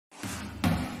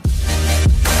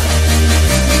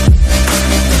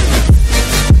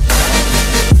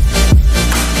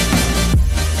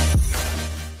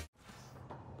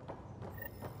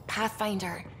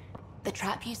Pathfinder. The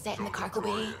trap you set in the cargo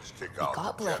bay, Take it out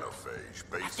got the blipped. genophage.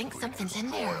 I think Basically something's in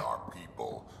destroy there. our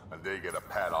people, and they get a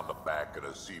pat on the back and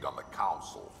a seat on the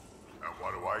council. And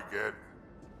what do I get?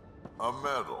 A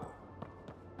medal.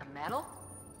 A medal?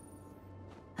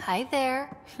 Hi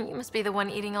there. You must be the one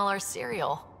eating all our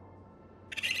cereal.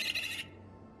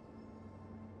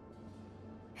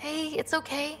 Hey, it's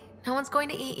okay. No one's going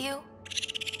to eat you.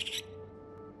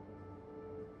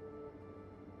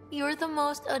 You're the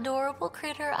most adorable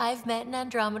critter I've met in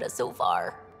Andromeda so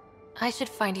far. I should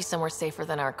find you somewhere safer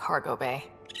than our cargo bay.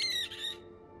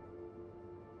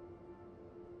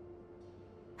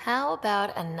 How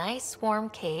about a nice warm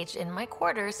cage in my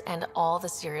quarters and all the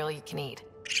cereal you can eat?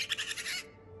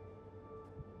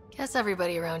 Guess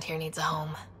everybody around here needs a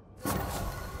home.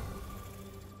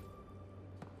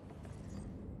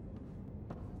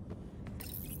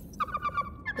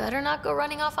 Better not go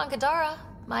running off on Kadara.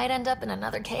 Might end up in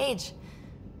another cage.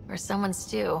 Or someone's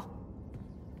stew.